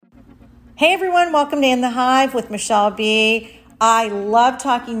Hey everyone, welcome to In the Hive with Michelle B. I love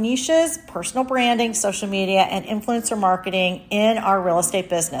talking niches, personal branding, social media, and influencer marketing in our real estate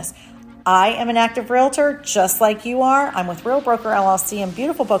business. I am an active realtor just like you are. I'm with Real Broker LLC in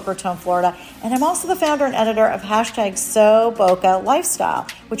beautiful Boca Raton, Florida. And I'm also the founder and editor of #SoBoca Lifestyle,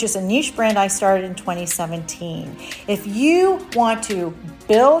 which is a niche brand I started in 2017. If you want to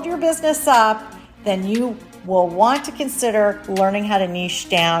build your business up, then you will want to consider learning how to niche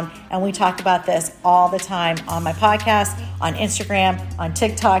down. And we talk about this all the time on my podcast, on Instagram, on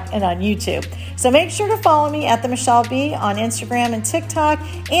TikTok, and on YouTube. So make sure to follow me at the Michelle B on Instagram and TikTok.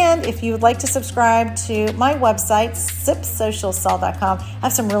 And if you would like to subscribe to my website, sipsocialsell.com, I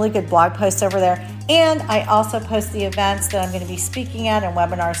have some really good blog posts over there. And I also post the events that I'm going to be speaking at and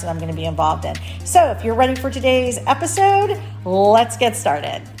webinars that I'm going to be involved in. So if you're ready for today's episode, let's get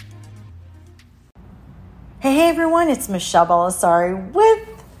started. Hey everyone, it's Michelle Belisari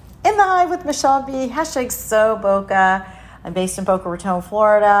with In the Hive with Michelle B, #SoBoca. I'm based in Boca Raton,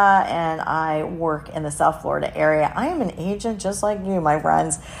 Florida, and I work in the South Florida area. I am an agent just like you, my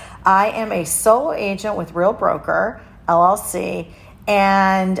friends. I am a solo agent with Real Broker LLC,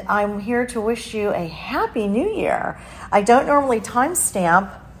 and I'm here to wish you a happy new year. I don't normally timestamp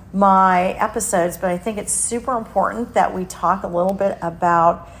my episodes, but I think it's super important that we talk a little bit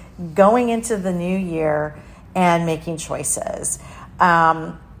about going into the new year and making choices.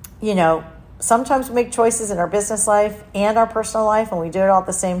 Sometimes we make choices in our business life and our personal life, and we do it all at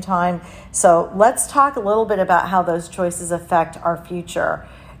the same time. So let's talk a little bit about how those choices affect our future.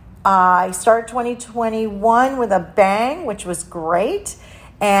 I started 2021 with a bang, which was great,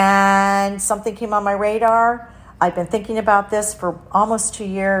 and something came on my radar. I've been thinking about this for almost 2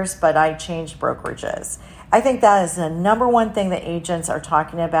 years, but I changed brokerages. I think that is the number one thing that agents are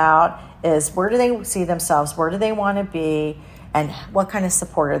talking about is where do they see themselves, where do they want to be, and what kind of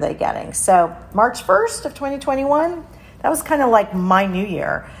support are they getting. So March 1st of 2021, that was kind of like my new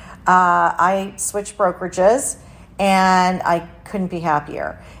year. I switched brokerages and I couldn't be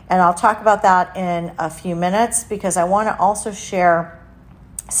happier. And I'll talk about that in a few minutes because I want to also share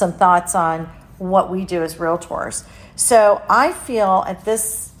some thoughts on what we do as realtors. So I feel at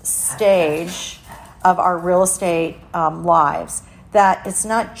this stage of our real estate lives that it's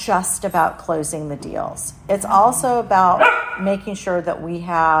not just about closing the deals. It's also about making sure that we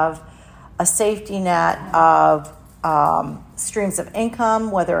have a safety net of streams of income,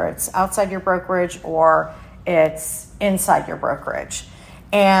 whether it's outside your brokerage or it's inside your brokerage.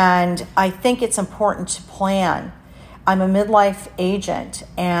 And I think it's important to plan. I'm a midlife agent,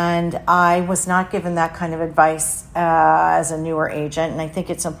 and I was not given that kind of advice as a newer agent, and I think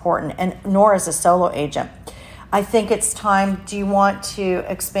it's important, and nor as a solo agent. I think it's time, do you want to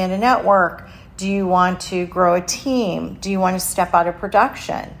expand a network? Do you want to grow a team? Do you want to step out of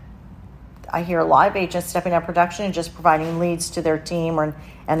production? I hear a lot of agents stepping out of production and just providing leads to their team and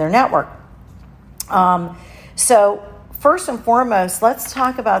their network. So first and foremost, let's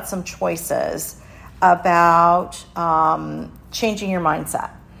talk about some choices about changing your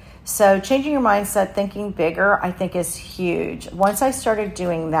mindset. So changing your mindset, thinking bigger, I think is huge. Once I started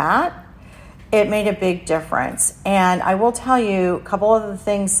doing that, it made a big difference. And I will tell you a couple of the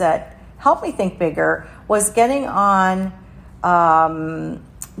things that helped me think bigger was getting on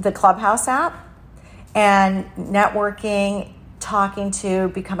the Clubhouse app and networking, talking to,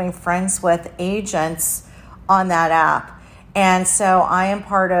 becoming friends with agents on that app. And so I am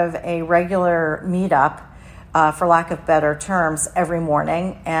part of a regular meetup, for lack of better terms, every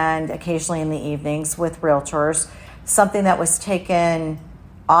morning and occasionally in the evenings with realtors, something that was taken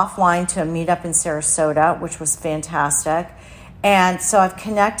offline to a meetup in Sarasota, which was fantastic. And so I've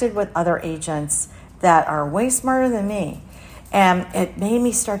connected with other agents that are way smarter than me. And it made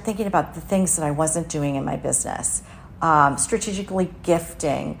me start thinking about the things that I wasn't doing in my business, strategically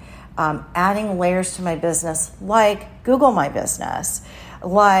gifting, adding layers to my business, like Google My Business,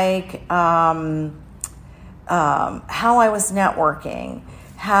 like how I was networking,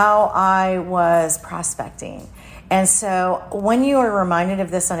 how I was prospecting. And so when you are reminded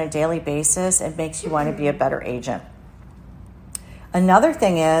of this on a daily basis, it makes you want to be a better agent. Another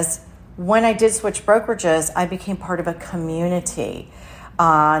thing is, when I did switch brokerages, I became part of a community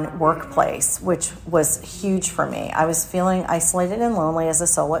on Workplace, which was huge for me. I was feeling isolated and lonely as a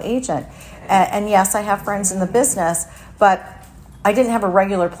solo agent. And yes, I have friends in the business, but I didn't have a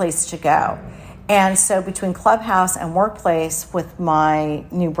regular place to go. And so between Clubhouse and Workplace with my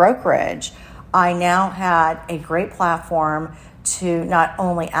new brokerage, I now had a great platform to not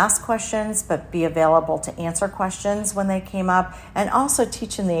only ask questions, but be available to answer questions when they came up, and also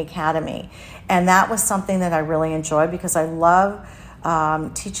teach in the academy. And that was something that I really enjoyed because I love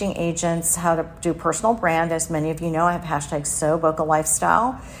teaching agents how to do personal brand. As many of you know, I have hashtag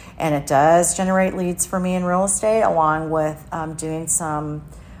 #SoBoca and it does generate leads for me in real estate, along with doing some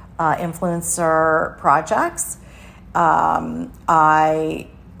influencer projects. I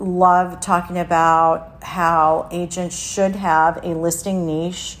love talking about how agents should have a listing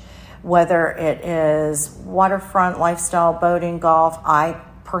niche, whether it is waterfront, lifestyle, boating, golf. I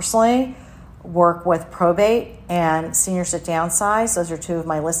personally work with probate and seniors that downsize. Those are two of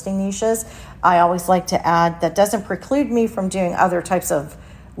my listing niches. I always like to add that doesn't preclude me from doing other types of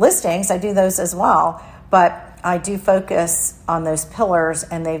listings. I do those as well, but I do focus on those pillars,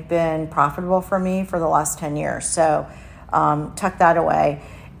 and they've been profitable for me for the last 10 years. So tuck that away.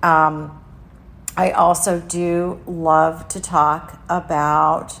 I also do love to talk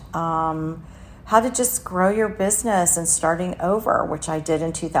about how to just grow your business and starting over, which I did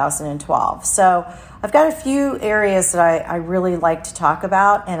in 2012. So I've got a few areas that I really like to talk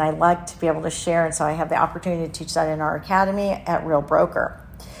about, and I like to be able to share. And so I have the opportunity to teach that in our academy at Real Broker.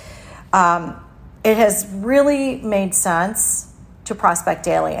 It has really made sense to prospect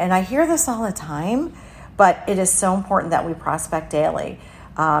daily. And I hear this all the time, but it is so important that we prospect daily.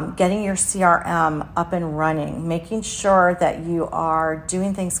 Getting your CRM up and running, making sure that you are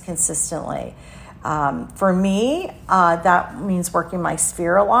doing things consistently. For me, that means working my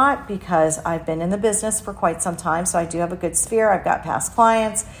sphere a lot, because I've been in the business for quite some time. So I do have a good sphere. I've got past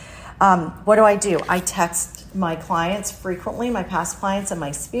clients. What do? I text my clients frequently, my past clients in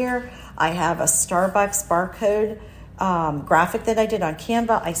my sphere. I have a Starbucks barcode graphic that I did on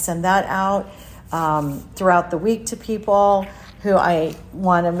Canva. I send that out throughout the week to people who I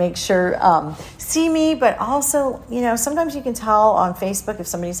want to make sure see me, but also, sometimes you can tell on Facebook if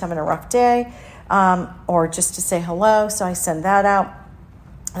somebody's having a rough day, or just to say hello. So I send that out.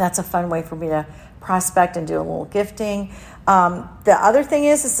 That's a fun way for me to prospect and do a little gifting. The other thing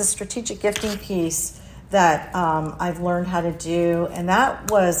is the strategic gifting piece that I've learned how to do. And that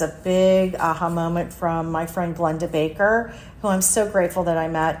was a big aha moment from my friend Glenda Baker, who I'm so grateful that I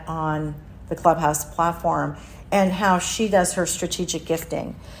met on the Clubhouse platform, and how she does her strategic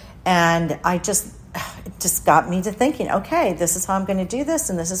gifting. And it just got me to thinking, okay, this is how I'm going to do this,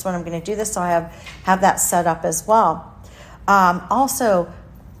 and this is when I'm going to do this. So I have that set up as well. Also,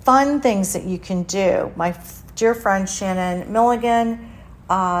 fun things that you can do. My dear friend Shannon Milligan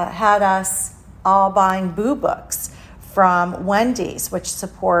had us all buying Boo Books from Wendy's, which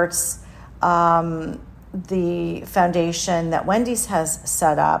supports the foundation that Wendy's has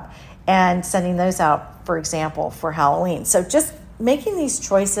set up, and sending those out, for example, for Halloween. So just making these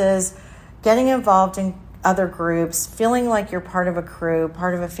choices, getting involved in other groups, feeling like you're part of a crew,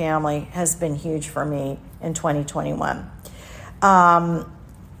 part of a family, has been huge for me in 2021.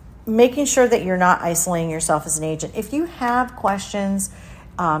 Making sure that you're not isolating yourself as an agent. If you have questions,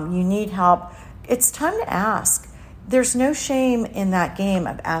 you need help, it's time to ask. There's no shame in that game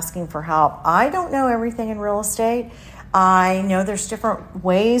of asking for help. I don't know everything in real estate. I know there's different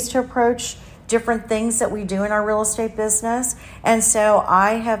ways to approach different things that we do in our real estate business. And so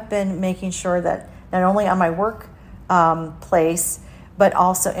I have been making sure that not only on my work place, but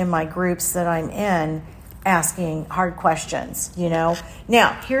also in my groups that I'm in, asking hard questions,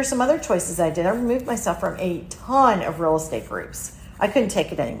 Now, here's some other choices I did. I removed myself from a ton of real estate groups. I couldn't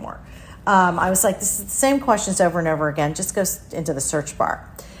take it anymore. I was like, this is the same questions over and over again. Just go into the search bar.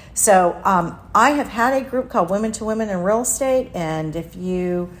 So I have had a group called Women to Women in Real Estate, and if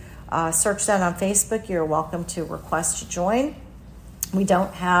you search that on Facebook, you're welcome to request to join. We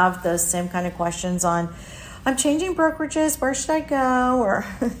don't have the same kind of questions on, I'm changing brokerages, where should I go? Or,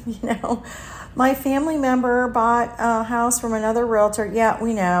 my family member bought a house from another realtor. Yeah,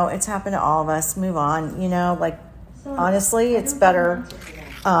 we know. It's happened to all of us. Move on. Honestly, it's better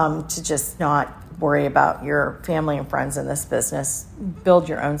to just not worry about your family and friends in this business. Build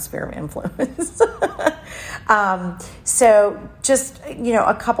your own sphere of influence. So just,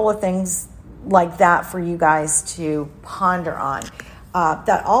 a couple of things like that for you guys to ponder on.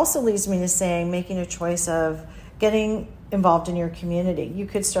 That also leads me to saying, making a choice of getting involved in your community. You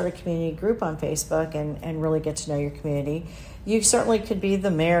could start a community group on Facebook and really get to know your community. You certainly could be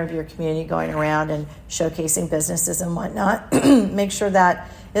the mayor of your community, going around and showcasing businesses and whatnot. Make sure that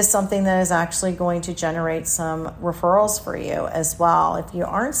is something that is actually going to generate some referrals for you as well. If you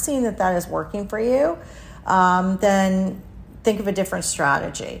aren't seeing that is working for you, then think of a different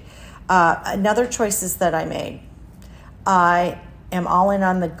strategy. Another choices that I made, I am all in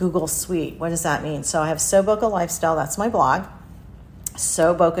on the Google Suite. What does that mean? So I have SoBoca Lifestyle. That's my blog.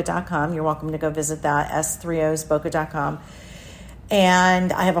 SoBoca.com. You're welcome to go visit that. S3OsBoca.com.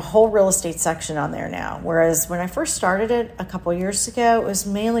 And I have a whole real estate section on there now. Whereas when I first started it a couple years ago, it was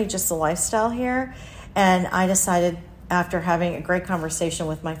mainly just the lifestyle here. And I decided, after having a great conversation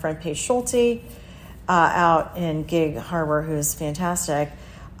with my friend Paige Schulte out in Gig Harbor, who's fantastic,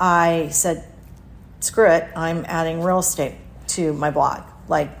 I said, screw it, I'm adding real estate to my blog.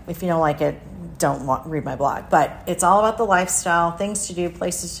 Like, if you don't like it, read my blog. But it's all about the lifestyle, things to do,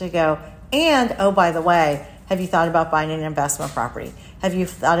 places to go. And, oh, by the way, have you thought about buying an investment property? Have you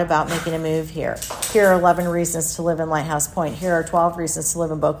thought about making a move here? Here are 11 reasons to live in Lighthouse Point. Here are 12 reasons to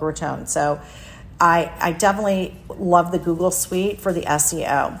live in Boca Raton. So I definitely love the Google suite for the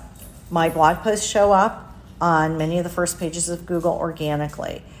SEO. My blog posts show up on many of the first pages of Google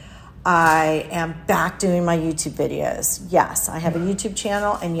organically. I am back doing my YouTube videos. Yes, I have a YouTube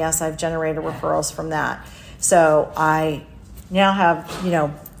channel, and yes, I've generated referrals from that. So I now have,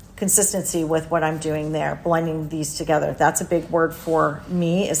 consistency with what I'm doing there, blending these together. That's a big word for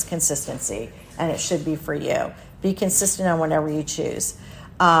me, is consistency, and it should be for you. Be consistent on whatever you choose.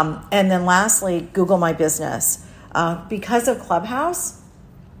 And then lastly, Google My Business. Because of Clubhouse,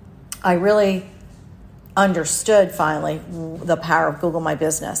 I really understood finally the power of Google My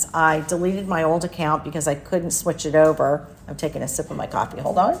Business. I deleted my old account because I couldn't switch it over. I'm taking a sip of my coffee.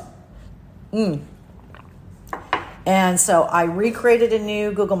 Hold on. And so I recreated a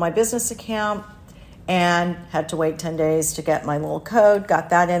new Google My Business account and had to wait 10 days to get my little code, got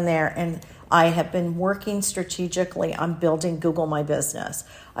that in there. And I have been working strategically on building Google My Business.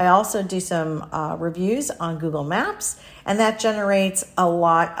 I also do some reviews on Google Maps, and that generates a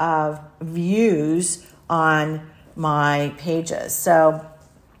lot of views on my pages. So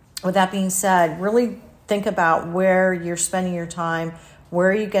with that being said, really think about where you're spending your time, where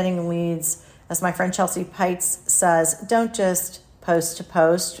are you getting leads. As my friend Chelsea Pites says, don't just post to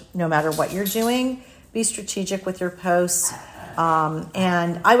post, no matter what you're doing. Be strategic with your posts.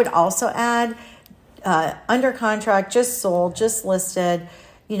 And I would also add, under contract, just sold, just listed.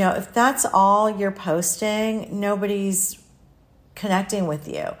 If that's all you're posting, nobody's connecting with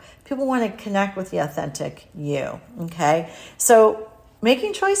you. People want to connect with the authentic you, okay? So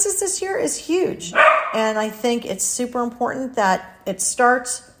making choices this year is huge. And I think it's super important that it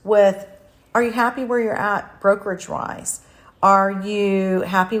starts with, are you happy where you're at brokerage-wise? Are you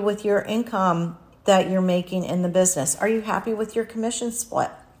happy with your income that you're making in the business? Are you happy with your commission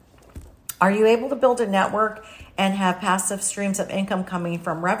split? Are you able to build a network and have passive streams of income coming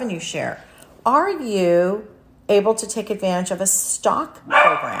from revenue share? Are you able to take advantage of a stock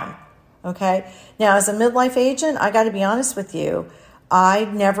program? Okay. Now, as a midlife agent, I got to be honest with you. I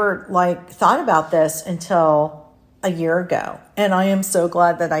never thought about this until a year ago. And I am so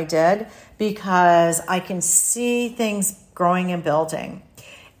glad that I did, because I can see things growing and building.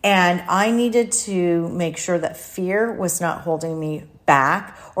 And I needed to make sure that fear was not holding me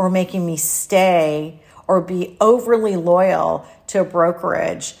back or making me stay or be overly loyal to a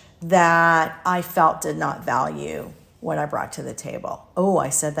brokerage that I felt did not value what I brought to the table. Oh, I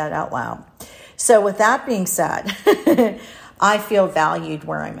said that out loud. So with that being said, I feel valued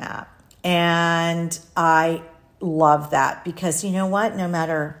where I'm at. And I love that, because you know what? No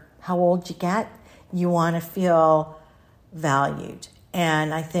matter how old you get, you want to feel valued.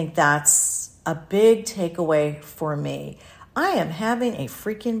 And I think that's a big takeaway for me. I am having a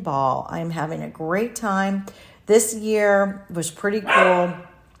freaking ball. I am having a great time. This year was pretty cool.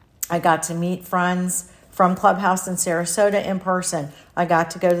 I got to meet friends from Clubhouse in Sarasota in person. I got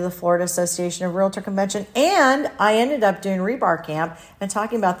to go to the Florida Association of Realtor Convention, and I ended up doing Rebar Camp and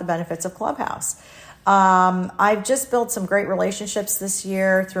talking about the benefits of Clubhouse. I've just built some great relationships this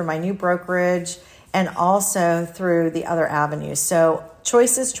year through my new brokerage and also through the other avenues. So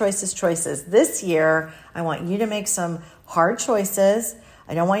choices. This year, I want you to make some hard choices.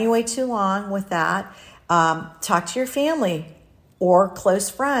 I don't want you to wait too long with that. Talk to your family or close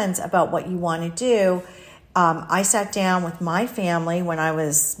friends about what you want to do. I sat down with my family when I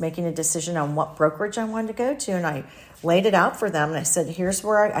was making a decision on what brokerage I wanted to go to, and I laid it out for them. And I said, here's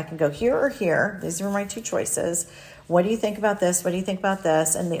where I can go, here or here. These are my two choices. What do you think about this? What do you think about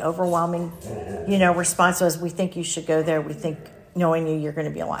this? And the overwhelming, response was, we think you should go there. We think knowing you're going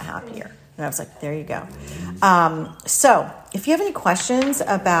to be a lot happier. And I was like, there you go. So if you have any questions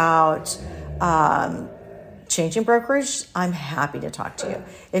about changing brokerage, I'm happy to talk to you.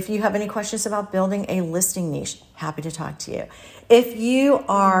 If you have any questions about building a listing niche, happy to talk to you. If you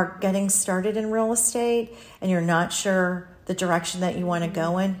are getting started in real estate and you're not sure the direction that you want to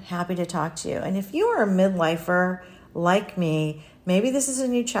go in, happy to talk to you. And if you are a midlifer like me, maybe this is a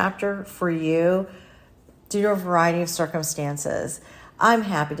new chapter for you due to a variety of circumstances, I'm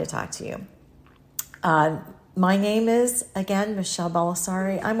happy to talk to you. My name is, again, Michelle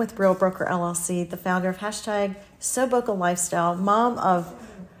Belisari. I'm with Real Broker LLC, the founder of hashtag So Vocal Lifestyle, mom of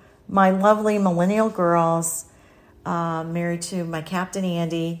my lovely millennial girls, married to my captain,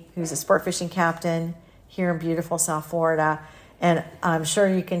 Andy, who's a sport fishing captain here in beautiful South Florida. And I'm sure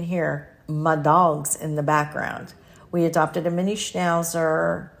you can hear my dogs in the background. We adopted a mini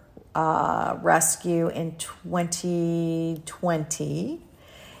Schnauzer rescue in 2020.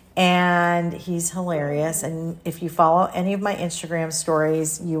 And he's hilarious. And if you follow any of my Instagram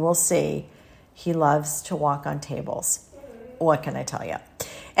stories, you will see he loves to walk on tables. What can I tell you?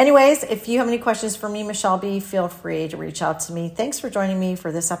 Anyways, if you have any questions for me, Michelle B., feel free to reach out to me. Thanks for joining me for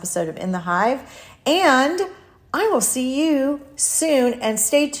this episode of In the Hive. And I will see you soon. And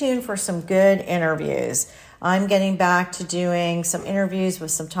stay tuned for some good interviews. I'm getting back to doing some interviews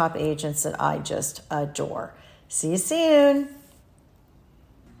with some top agents that I just adore. See you soon.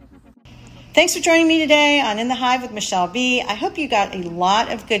 Thanks for joining me today on In the Hive with Michelle B. I hope you got a lot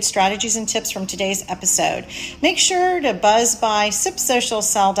of good strategies and tips from today's episode. Make sure to buzz by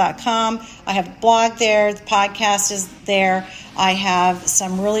sipsocialsell.com. I have a blog there. The podcast is there. I have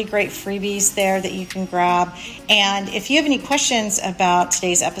some really great freebies there that you can grab. And if you have any questions about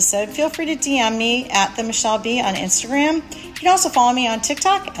today's episode, feel free to DM me at the Michelle B on Instagram. You can also follow me on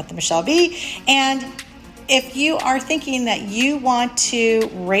TikTok at the Michelle B. And if you are thinking that you want to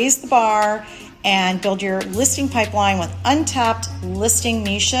raise the bar and build your listing pipeline with untapped listing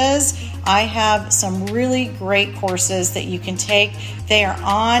niches, I have some really great courses that you can take. They are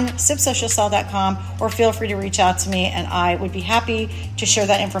on sipsocialsell.com, or feel free to reach out to me and I would be happy to share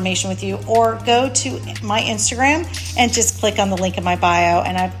that information with you, or go to my Instagram and just click on the link in my bio,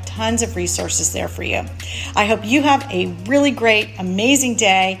 and I have tons of resources there for you. I hope you have a really great, amazing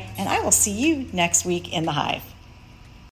day, and I will see you next week in the Hive.